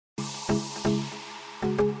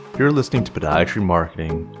You're listening to Podiatry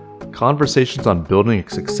Marketing, conversations on building a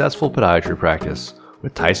successful podiatry practice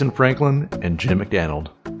with Tyson Franklin and Jim McDaniel.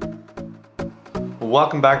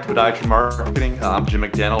 Welcome back to Podiatry Marketing. I'm Jim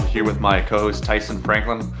McDaniel here with my co-host Tyson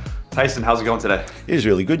Franklin. Tyson, how's it going today? It is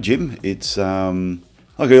really good, Jim. It's,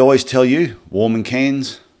 like I always tell you, warm in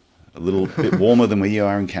Cairns, a little bit warmer than where you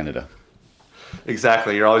are in Canada.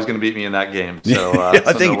 Exactly. You're always going to beat me in that game, so,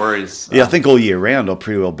 no worries. Yeah, I think all year round I'll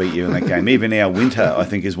pretty well beat you in that game. Even our winter, I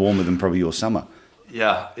think, is warmer than probably your summer.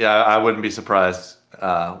 Yeah, I wouldn't be surprised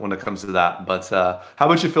when it comes to that. But how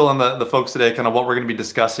about you fill in the folks today, kind of what we're going to be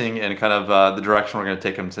discussing and kind of the direction we're going to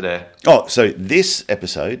take them today? Oh, so this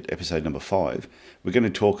episode number 5, we're going to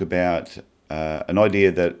talk about an idea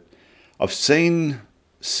that I've seen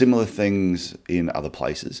similar things in other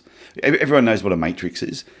places. Everyone knows what a matrix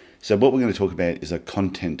is. So what we're going to talk about is a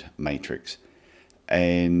content matrix.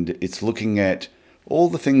 And it's looking at all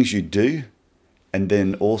the things you do and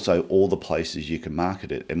then also all the places you can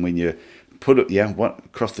market it. And when you put it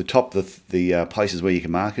across the top, the places where you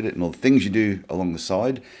can market it and all the things you do along the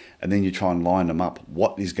side, and then you try and line them up,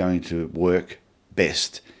 what is going to work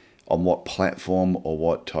best on what platform or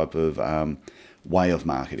what type of way of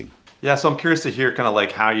marketing. Yeah, so I'm curious to hear kind of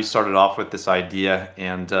like how you started off with this idea,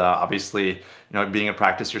 and obviously, being a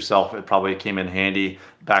practice yourself, it probably came in handy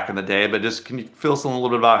back in the day. But just can you fill us in a little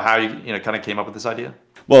bit about how you kind of came up with this idea?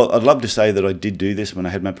 Well, I'd love to say that I did do this when I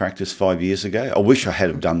had my practice 5 years ago. I wish I had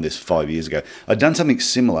have done this 5 years ago. I'd done something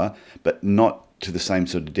similar, but not to the same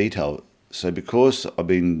sort of detail. So because I've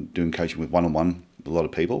been doing coaching with one-on-one with a lot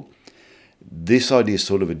of people, this idea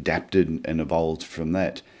sort of adapted and evolved from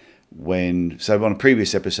that. So on a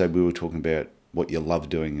previous episode, we were talking about what you love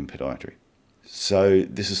doing in podiatry. So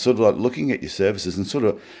this is sort of like looking at your services and sort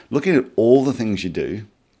of looking at all the things you do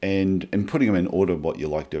and putting them in order of what you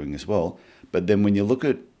like doing as well. But then when you look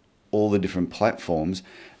at all the different platforms,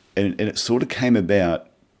 and it sort of came about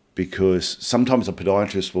because sometimes a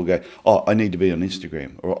podiatrist will go, oh, I need to be on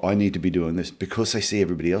Instagram, or I need to be doing this, because they see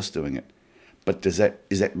everybody else doing it. But is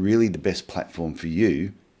that really the best platform for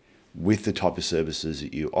you with the type of services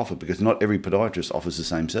that you offer? Because not every podiatrist offers the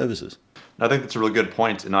same services. I think that's a really good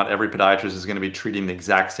point. And not every podiatrist is going to be treating the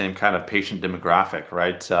exact same kind of patient demographic,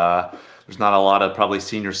 right? There's not a lot of probably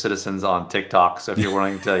senior citizens on TikTok. So if you're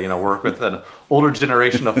willing to, work with an older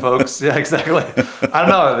generation of folks, yeah, exactly. I don't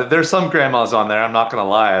know. There's some grandmas on there. I'm not going to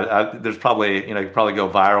lie. There's probably, you probably go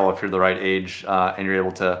viral if you're the right age and you're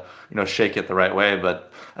able to, shake it the right way.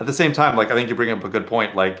 But at the same time, I think you bring up a good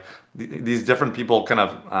point. These different people kind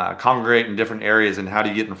of congregate in different areas, and how do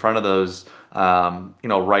you get in front of those,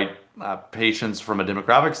 right patients from a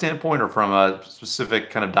demographic standpoint or from a specific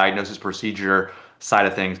kind of diagnosis procedure side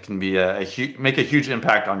of things can be make a huge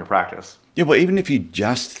impact on your practice. Yeah, well, even if you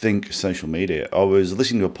just think social media, I was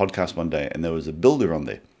listening to a podcast one day and there was a builder on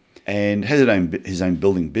there and has his own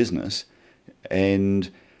building business, and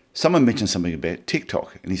someone mentioned something about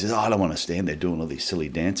TikTok, and he says, I don't want to stand there doing all these silly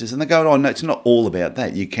dances. And they go, oh, no, it's not all about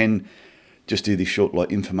that. You can just do these short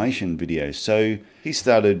information videos. So he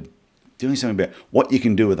started doing something about what you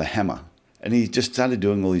can do with a hammer. And he just started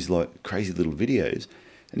doing all these crazy little videos.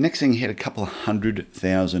 And next thing, he had a couple of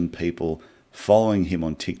 100,000 people following him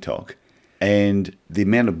on TikTok. And the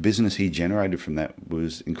amount of business he generated from that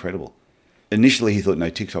was incredible. Initially, he thought, no,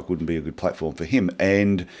 TikTok wouldn't be a good platform for him.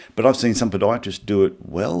 But I've seen some podiatrists do it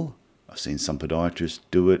well. I've seen some podiatrists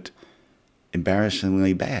do it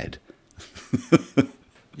embarrassingly bad.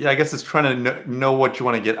 Yeah, I guess it's trying to know what you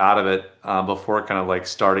want to get out of it before kind of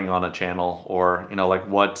starting on a channel, or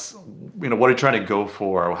what are you trying to go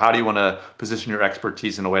for? How do you want to position your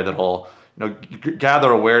expertise in a way that'll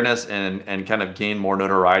gather awareness and kind of gain more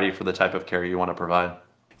notoriety for the type of care you want to provide?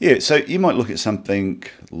 Yeah, so you might look at something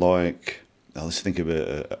like, let's think of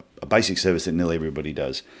a basic service that nearly everybody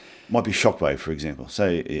does. It might be Shockwave, for example.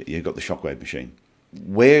 Say you've got the Shockwave machine.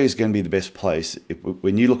 Where is going to be the best place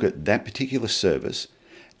when you look at that particular service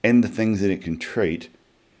and the things that it can treat?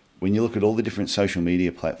 When you look at all the different social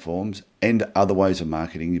media platforms and other ways of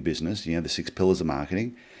marketing your business, the 6 pillars of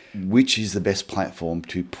marketing, which is the best platform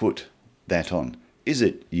to put that on? Is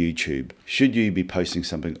it YouTube? Should you be posting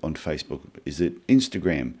something on Facebook? Is it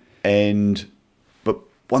Instagram? But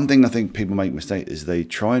one thing I think people make a mistake is they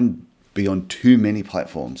try and be on too many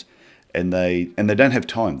platforms, and they don't have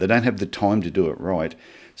time. They don't have the time to do it right.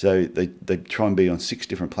 So they try and be on 6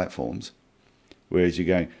 different platforms, whereas you're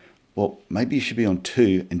going, well, maybe you should be on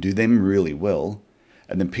 2 and do them really well,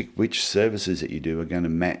 and then pick which services that you do are going to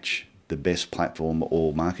match the best platform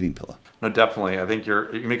or marketing pillar. No, definitely. I think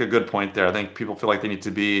you make a good point there. I think people feel like they need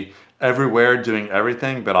to be everywhere doing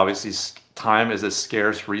everything, but obviously time is a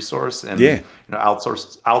scarce resource, and Yeah.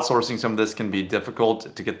 outsourcing some of this can be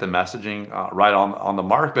difficult to get the messaging right on the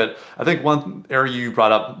mark. But I think one area you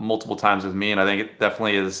brought up multiple times with me, and I think it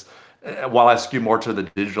definitely is, while I skew more to the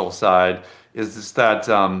digital side, is just that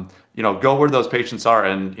go where those patients are,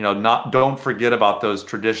 and don't forget about those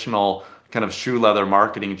traditional kind of shoe leather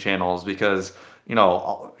marketing channels, because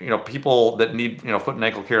people that need foot and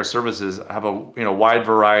ankle care services have a wide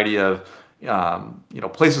variety of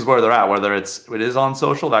places where they're at, whether it is on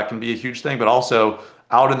social, that can be a huge thing, but also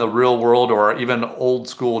out in the real world, or even old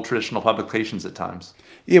school traditional publications at times.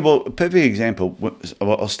 Yeah, well, a perfect example,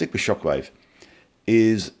 I'll stick with Shockwave,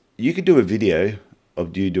 is you could do a video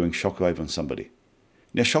of you doing Shockwave on somebody.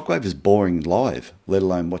 Now, Shockwave is boring live, let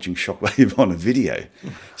alone watching Shockwave on a video.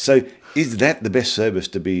 So is that the best service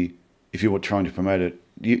to be, if you were trying to promote it?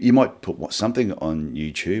 You might put something on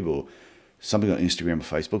YouTube or something on Instagram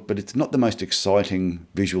or Facebook, but it's not the most exciting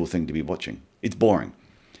visual thing to be watching. It's boring.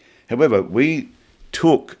 However, we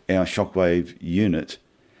took our Shockwave unit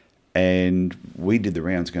and we did the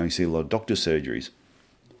rounds going to see a lot of doctor surgeries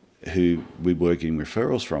who we were getting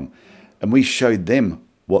referrals from. And we showed them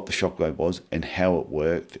what the Shockwave was and how it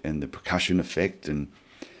worked and the percussion effect. And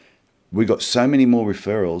we got so many more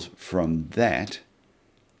referrals from that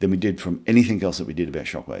than we did from anything else that we did about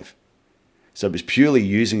Shockwave. So it was purely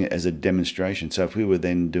using it as a demonstration. So if we were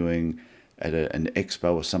then doing at an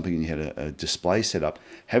expo or something and you had a display set up,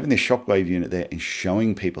 having the Shockwave unit there and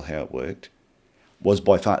showing people how it worked was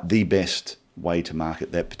by far the best way to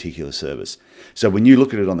market that particular service. So when you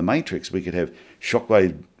look at it on the matrix, we could have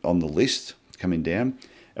Shockwave on the list coming down,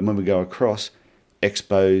 and when we go across,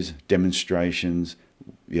 expos, demonstrations,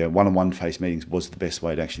 one-on-one face meetings was the best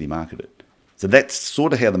way to actually market it. So that's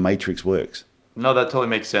sort of how the matrix works. No, that totally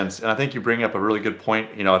makes sense. And I think you bring up a really good point.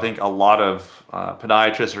 I think a lot of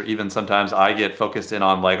podiatrists, or even sometimes I get focused in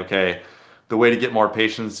on okay, the way to get more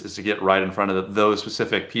patients is to get right in front of those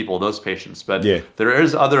specific people, those patients. But there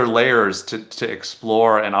is other layers to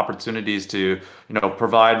explore, and opportunities to,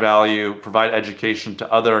 provide value, provide education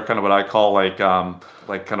to other kind of what I call like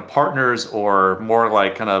kind of partners, or more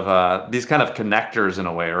like kind of these kind of connectors in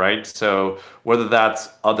a way, right? So whether that's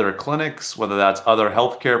other clinics, whether that's other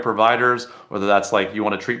healthcare providers, whether that's like you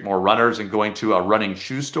want to treat more runners and going to a running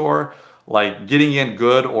shoe store, like getting in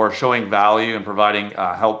good or showing value and providing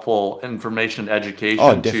helpful information,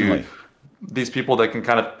 education to these people that can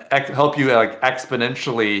kind of help you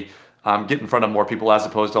exponentially get in front of more people, as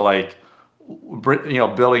opposed to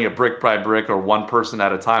building it brick by brick or one person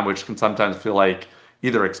at a time, which can sometimes feel like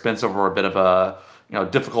either expensive or a bit of a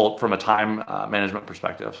difficult from a time management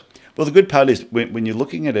perspective. Well, the good part is when you're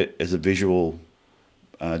looking at it as a visual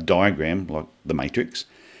diagram, like the matrix,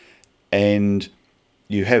 and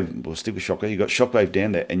we'll stick with Shockwave, you've got Shockwave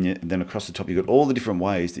down there, and then across the top you've got all the different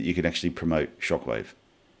ways that you can actually promote Shockwave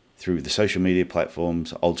through the social media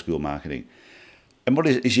platforms, old school marketing. And what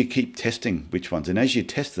is you keep testing which ones, and as you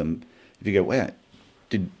test them, if you go, wow,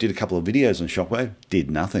 did a couple of videos on Shockwave,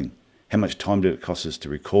 did nothing. How much time did it cost us to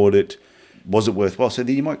record it? Was it worthwhile? So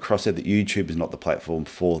then you might cross out that YouTube is not the platform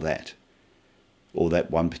for that, or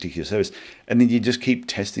that one particular service. And then you just keep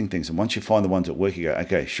testing things. And once you find the ones that work, you go,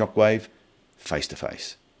 okay, Shockwave,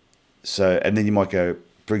 face-to-face. So, and then you might go,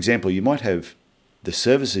 for example, you might have the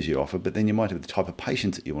services you offer, but then you might have the type of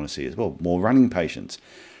patients that you want to see as well. More running patients.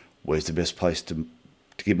 Where's the best place to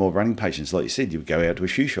get more running patients? Like you said, you would go out to a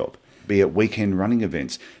shoe shop, be at weekend running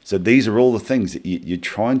events. So these are all the things that you're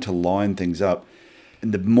trying to line things up.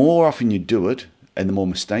 And the more often you do it and the more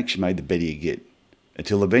mistakes you made, the better you get.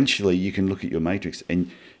 Until eventually you can look at your matrix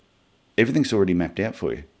and everything's already mapped out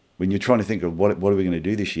for you. When you're trying to think of what are we going to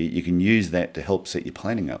do this year, you can use that to help set your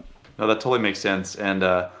planning up. No, that totally makes sense. And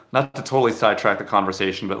not to totally sidetrack the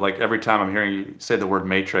conversation, but every time I'm hearing you say the word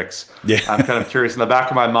Matrix, I'm kind of curious in the back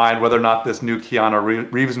of my mind whether or not this new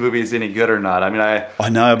Keanu Reeves movie is any good or not. I mean, I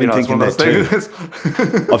know, I've been thinking that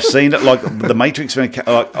too. I've seen it, like the Matrix.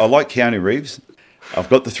 I like Keanu Reeves. I've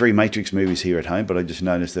got the 3 Matrix movies here at home, but I just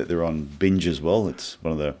noticed that they're on Binge as well. It's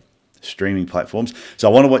one of the streaming platforms. So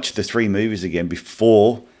I want to watch the 3 movies again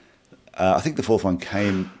before. I think the 4th one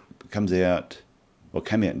came out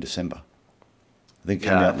in December. I think it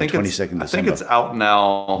came out on the 22nd December. I think it's out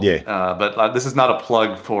now. Yeah. But this is not a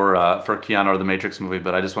plug for Keanu or the Matrix movie,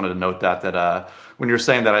 but I just wanted to note that when you're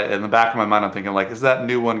saying that, in the back of my mind, I'm thinking is that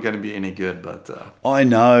new one going to be any good? But I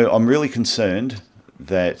know. I'm really concerned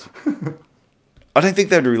that I don't think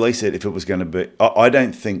they'd release it if it was going to be. I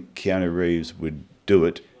don't think Keanu Reeves would do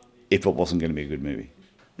it if it wasn't going to be a good movie.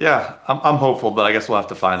 Yeah, I'm hopeful, but I guess we'll have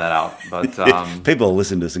to find that out. But People will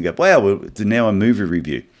listen to us and go, wow, well, it's now a movie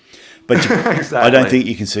review. But exactly. I don't think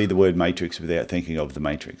you can see the word Matrix without thinking of the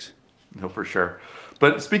Matrix. No, for sure.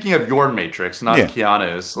 But speaking of your Matrix, not Yeah.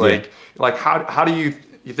 Keanu's, like how do you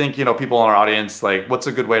think, people in our audience, like what's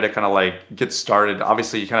a good way to kind of like get started?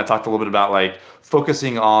 Obviously, you kind of talked a little bit about like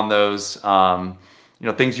focusing on those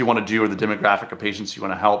things you want to do or the demographic of patients you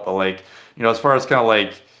want to help. But like, as far as kind of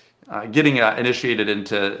like getting initiated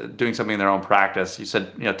into doing something in their own practice, you said,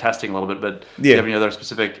 testing a little bit, but do you have any other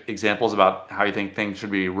specific examples about how you think things should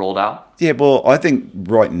be rolled out? Yeah, well, I think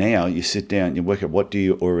right now you sit down and you work out, what do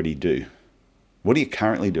you already do? What are you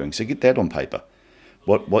currently doing? So get that on paper.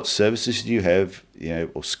 What services do you have,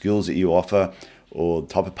 or skills that you offer, or the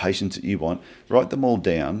type of patients that you want? Write them all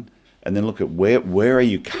down, and then look at where are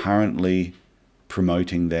you currently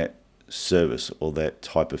promoting that service or that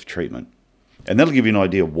type of treatment. And that'll give you an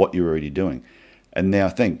idea of what you're already doing. And now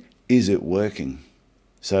think, is it working?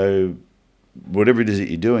 So whatever it is that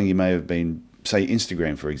you're doing, you may have been, say,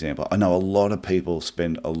 Instagram, for example. I know a lot of people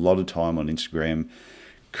spend a lot of time on Instagram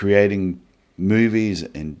creating movies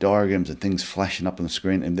and diagrams and things flashing up on the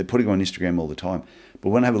screen, and they're putting on Instagram all the time. But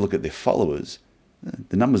when I have a look at their followers,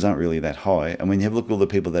 the numbers aren't really that high. And when you have a look at all the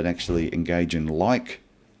people that actually engage and like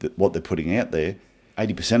what they're putting out there,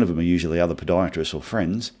 80% of them are usually other podiatrists or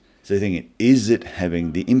friends. So you're thinking, is it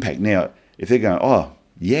having the impact? Now, if they're going, oh,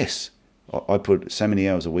 yes, I put so many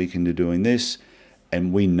hours a week into doing this,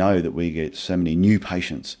 and we know that we get so many new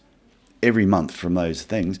patients every month from those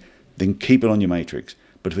things, then keep it on your matrix.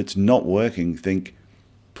 But if it's not working,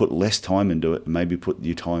 put less time into it and maybe put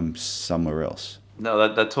your time somewhere else.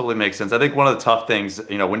 No, that totally makes sense. I think one of the tough things,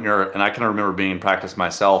 when and I can remember being in practice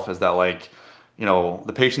myself, is that like,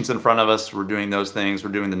 the patients in front of us, we're doing those things,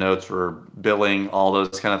 we're doing the notes, we're billing, all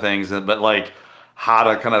those kind of things. But like how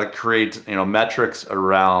to kind of create, metrics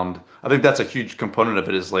around, I think that's a huge component of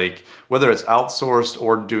it, is like whether it's outsourced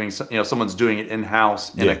or doing, someone's doing it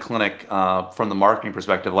in-house in a clinic from the marketing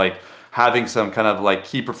perspective, like having some kind of like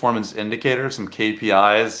key performance indicators, some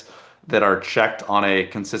KPIs that are checked on a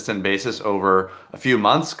consistent basis over a few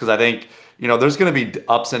months. Because I think, there's going to be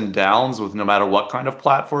ups and downs with no matter what kind of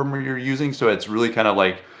platform you're using. So it's really kind of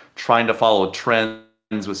like trying to follow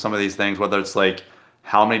trends with some of these things, whether it's like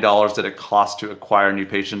how many dollars did it cost to acquire a new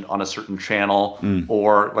patient on a certain channel,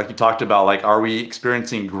 or like you talked about, like, are we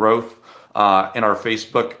experiencing growth in our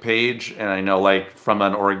Facebook page? And I know, like, from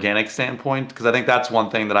an organic standpoint, because I think that's one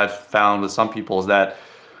thing that I've found with some people is that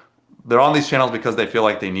they're on these channels because they feel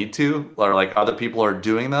like they need to, or like other people are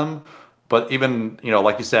doing them. But even,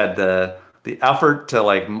 like you said, the effort to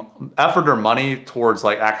like effort or money towards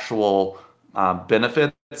like actual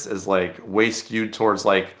benefits is like way skewed towards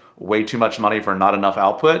like way too much money for not enough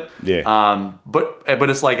output. Yeah. But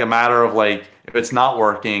it's like a matter of like, if it's not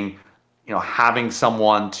working, having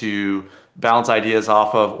someone to bounce ideas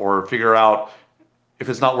off of, or figure out if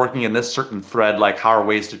it's not working in this certain thread, like how are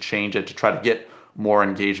ways to change it to try to get more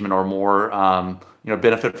engagement or more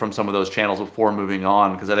benefit from some of those channels before moving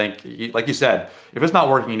on. Because I think, like you said, if it's not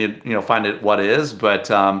working, you need find it what is. But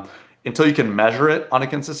until you can measure it on a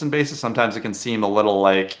consistent basis, sometimes it can seem a little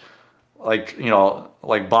like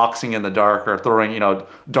boxing in the dark, or throwing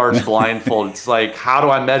darts blindfold. It's like, how do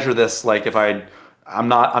I measure this? Like, if I'm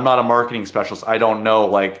not a marketing specialist, I don't know.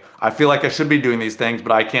 Like, I feel like I should be doing these things,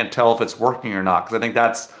 but I can't tell if it's working or not. Because I think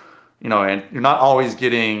that's and you're not always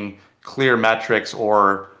getting clear metrics,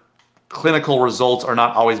 or clinical results are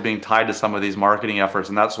not always being tied to some of these marketing efforts.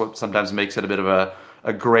 And that's what sometimes makes it a bit of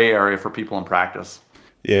a gray area for people in practice.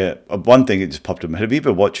 Yeah. One thing that just popped in. Have you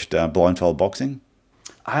ever watched blindfold boxing?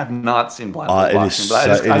 I have not seen blindfold boxing,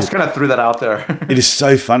 but I just kind of threw that out there. It is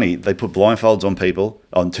so funny. They put blindfolds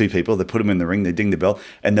on two people. They put them in the ring. They ding the bell,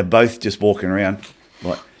 and they're both just walking around,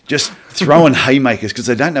 like just throwing haymakers because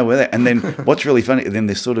they don't know where they're. And then what's really funny, then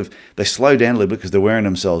they slow down a little bit because they're wearing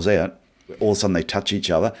themselves out. All of a sudden they touch each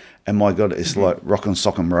other, and my God, it's like rock and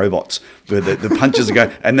sock'em robots where the punches are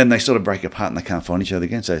going, and then they sort of break apart and they can't find each other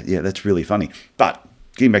again. So yeah, that's really funny. But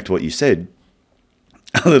getting back to what you said,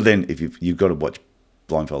 other than if you've got to watch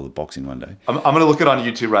blindfolded boxing one day, I'm going to look it on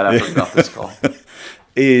YouTube right after we got this call.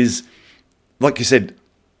 Is like you said,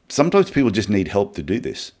 sometimes people just need help to do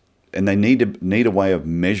this, and they need a way of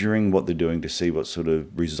measuring what they're doing to see what sort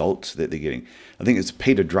of results that they're getting. I think it's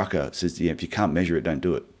Peter Drucker says, if you can't measure it, don't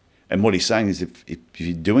do it. And what he's saying is, if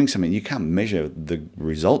you're doing something, you can't measure the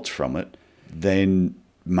results from it, then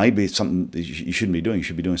maybe it's something that you shouldn't be doing. You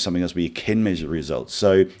should be doing something else where you can measure results.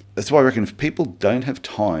 So that's why I reckon if people don't have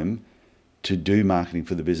time to do marketing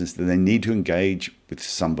for the business, then they need to engage with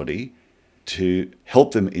somebody to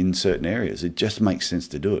help them in certain areas. It just makes sense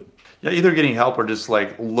to do it. Yeah, either getting help or just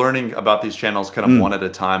like learning about these channels kind of one at a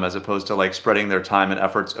time, as opposed to like spreading their time and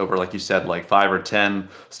efforts over, like you said, like 5 or 10,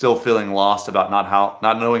 still feeling lost about not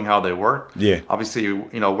knowing how they work. Yeah. Obviously,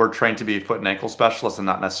 we're trained to be foot and ankle specialists and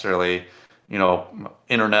not necessarily,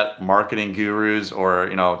 internet marketing gurus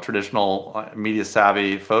or, traditional media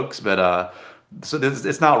savvy folks. But so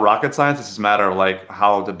it's not rocket science. It's just a matter of like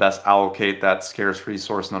how to best allocate that scarce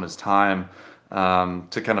resource known as time,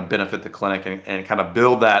 to kind of benefit the clinic and kind of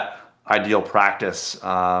build that ideal practice,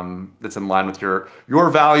 that's in line with your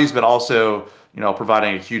values, but also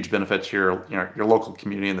providing a huge benefit to your local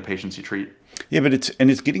community and the patients you treat. Yeah, but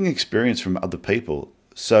it's getting experience from other people.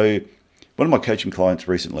 So one of my coaching clients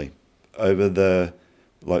recently, over the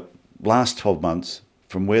last 12 months,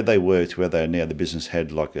 from where they were to where they are now, the business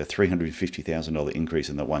had like a $350,000 increase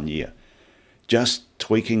in that 1 year. Just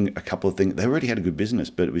tweaking a couple of things. They already had a good business,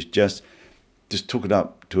 but it was just took it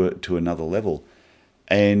up to another level.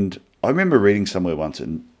 And I remember reading somewhere once,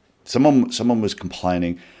 and someone was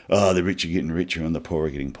complaining, oh, the rich are getting richer and the poor are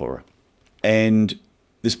getting poorer. And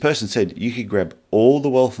this person said you could grab all the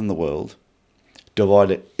wealth in the world,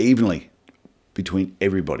 divide it evenly between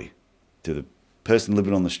everybody, to the person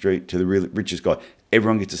living on the street, to the really richest guy.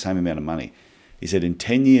 Everyone gets the same amount of money. He said in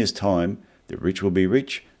 10 years' time, the rich will be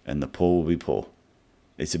rich and the poor will be poor.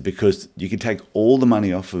 He said because you can take all the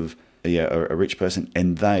money off of a rich person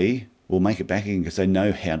and they will make it back again because they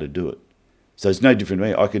know how to do it. So it's no different to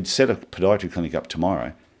me. I could set a podiatry clinic up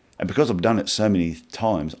tomorrow, and because I've done it so many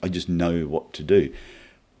times, I just know what to do.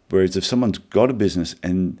 Whereas if someone's got a business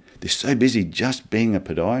and they're so busy just being a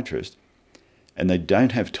podiatrist and they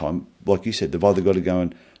don't have time, like you said, they've either got to go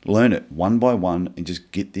and learn it one by one and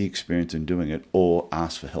just get the experience in doing it, or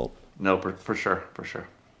ask for help. No, for sure.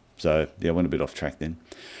 So I went a bit off track then,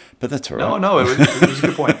 but that's all right. No, it was a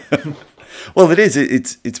good point. Well, it is.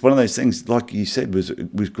 It's one of those things, like you said,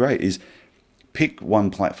 was great, is pick one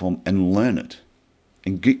platform and learn it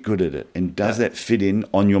and get good at it. And does that fit in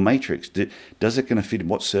on your matrix? Does it going to fit in?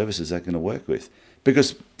 What services is that going to work with?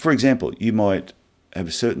 Because, for example, you might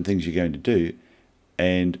have certain things you're going to do,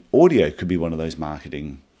 and audio could be one of those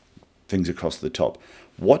marketing things across the top.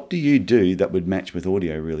 What do you do that would match with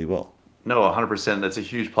audio really well? No, 100%. That's a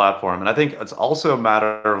huge platform. And I think it's also a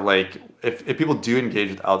matter of like, if people do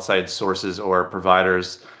engage with outside sources or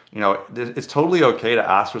providers, it's totally okay to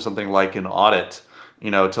ask for something like an audit,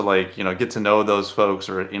 to like, get to know those folks,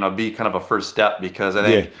 or, be kind of a first step. Because I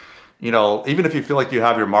think, even if you feel like you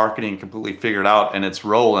have your marketing completely figured out and it's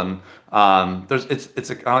rolling, it's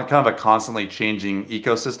a kind of a constantly changing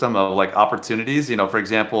ecosystem of like opportunities. For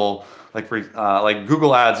example, like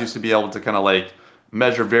Google Ads used to be able to kind of like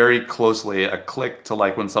measure very closely a click to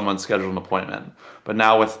like when someone scheduled an appointment. But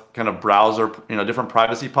now with kind of browser, different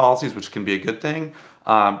privacy policies, which can be a good thing,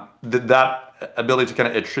 that ability to kind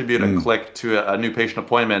of attribute a click to a new patient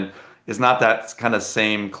appointment is not that kind of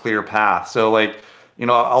same clear path. So like, a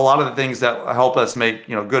lot of the things that help us make,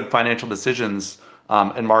 good financial decisions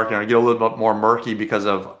in marketing are get a little bit more murky because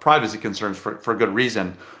of privacy concerns for good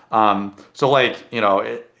reason. So like,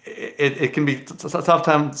 it can be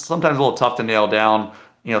sometimes a little tough to nail down,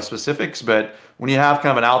 specifics, but when you have kind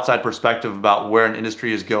of an outside perspective about where an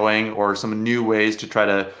industry is going, or some new ways to try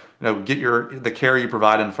to, get the care you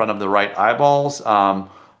provide in front of the right eyeballs,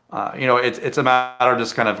 it's a matter of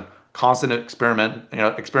just kind of constant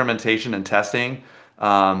experimentation and testing.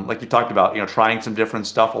 Like you talked about, trying some different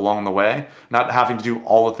stuff along the way, not having to do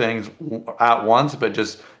all the things at once, but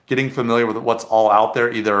just getting familiar with what's all out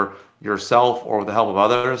there, either yourself or with the help of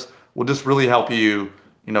others, will just really help you,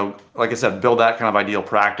 like I said, build that kind of ideal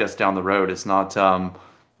practice down the road. It's not,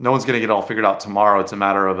 no one's going to get all figured out tomorrow. It's a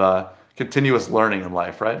matter of continuous learning in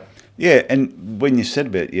life, right? Yeah, and when you said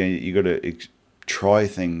about, you got to try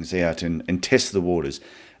things out and test the waters.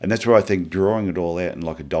 And that's where I think drawing it all out in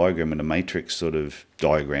like a diagram and a matrix sort of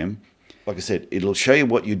diagram, like I said, it'll show you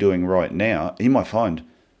what you're doing right now. And you might find,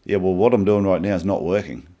 what I'm doing right now is not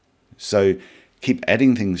working. So keep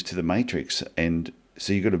adding things to the matrix. And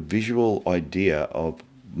so you've got a visual idea of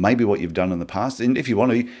maybe what you've done in the past. And if you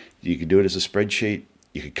want to, you could do it as a spreadsheet.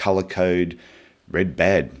 You could color code red,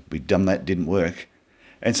 bad. We've done that, didn't work.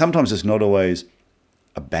 And sometimes it's not always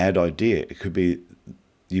a bad idea. It could be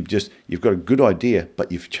you've got a good idea, but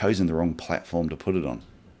you've chosen the wrong platform to put it on.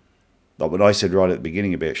 Like what I said right at the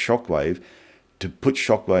beginning about Shockwave, to put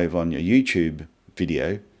Shockwave on your YouTube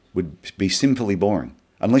video would be sinfully boring,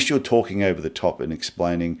 unless you're talking over the top and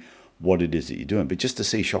explaining what it is that you're doing. But just to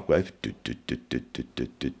see Shockwave,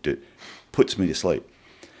 puts me to sleep.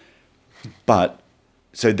 But,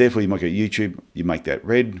 so therefore you might go YouTube, you make that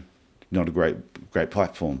red, not a great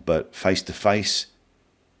platform, but face-to-face,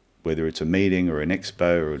 whether it's a meeting or an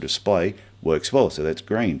expo or a display, works well. So that's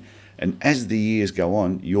green. And as the years go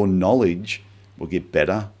on, your knowledge will get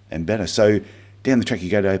better and better. So down the track, you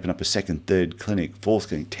go to open up a second, third clinic, fourth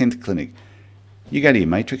clinic, 10th clinic. You go to your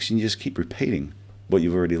matrix and you just keep repeating what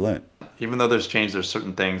you've already learned. Even though there's change, there's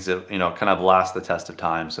certain things that, kind of last the test of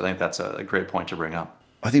time. So I think that's a great point to bring up.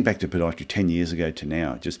 I think back to podiatry 10 years ago to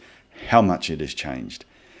now, just how much it has changed.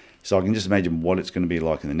 So I can just imagine what it's going to be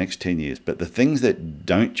like in the next 10 years. But the things that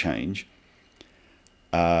don't change,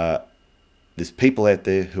 there's people out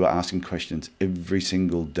there who are asking questions every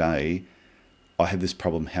single day. I have this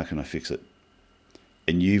problem, how can I fix it?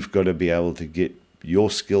 And you've got to be able to get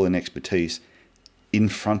your skill and expertise in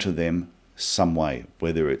front of them some way,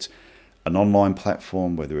 whether it's an online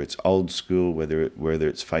platform, whether it's old school, whether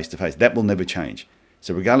it's face-to-face. That will never change.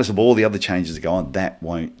 So regardless of all the other changes that go on, that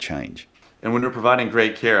won't change. And when you're providing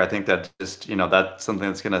great care, I think that just, that's something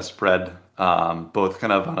that's going to spread both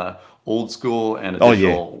kind of on a old school and a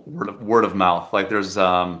digital word of mouth. Like there's,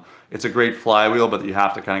 it's a great flywheel, but you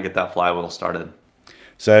have to kind of get that flywheel started.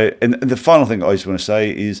 So, and the final thing I just want to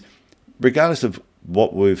say is, regardless of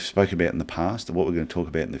what we've spoken about in the past and what we're going to talk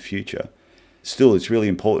about in the future, still it's really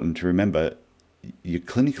important to remember you're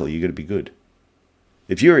clinical, you've got to be good.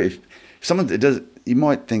 If someone that does, you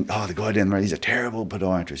might think, oh, the guy down the road, he's a terrible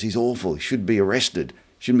podiatrist. He's awful. He should be arrested.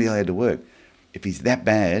 Shouldn't be allowed to work. If he's that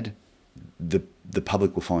bad, the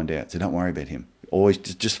public will find out. So don't worry about him. Always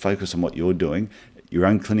just focus on what you're doing, your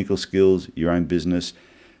own clinical skills, your own business,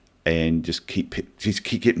 and just keep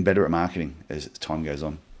getting better at marketing as time goes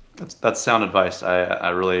on. That's sound advice. I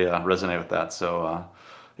really resonate with that. So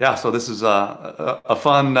so this is a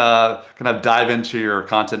fun kind of dive into your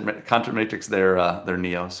content matrix there,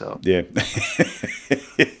 Neo. So yeah.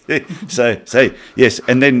 so yes,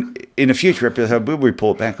 and then in a future episode we'll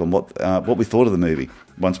report back on what we thought of the movie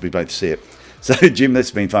once we both see it. So Jim,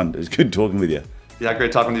 that's been fun. It was good talking with you. Yeah,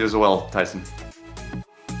 great talking to you as well, Tyson.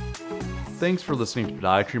 Thanks for listening to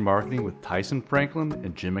Podiatry Marketing with Tyson Franklin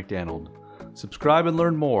and Jim McDonald. Subscribe and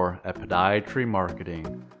learn more at Podiatry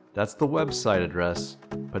Marketing. That's the website address,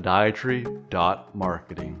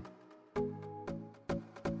 podiatry.marketing.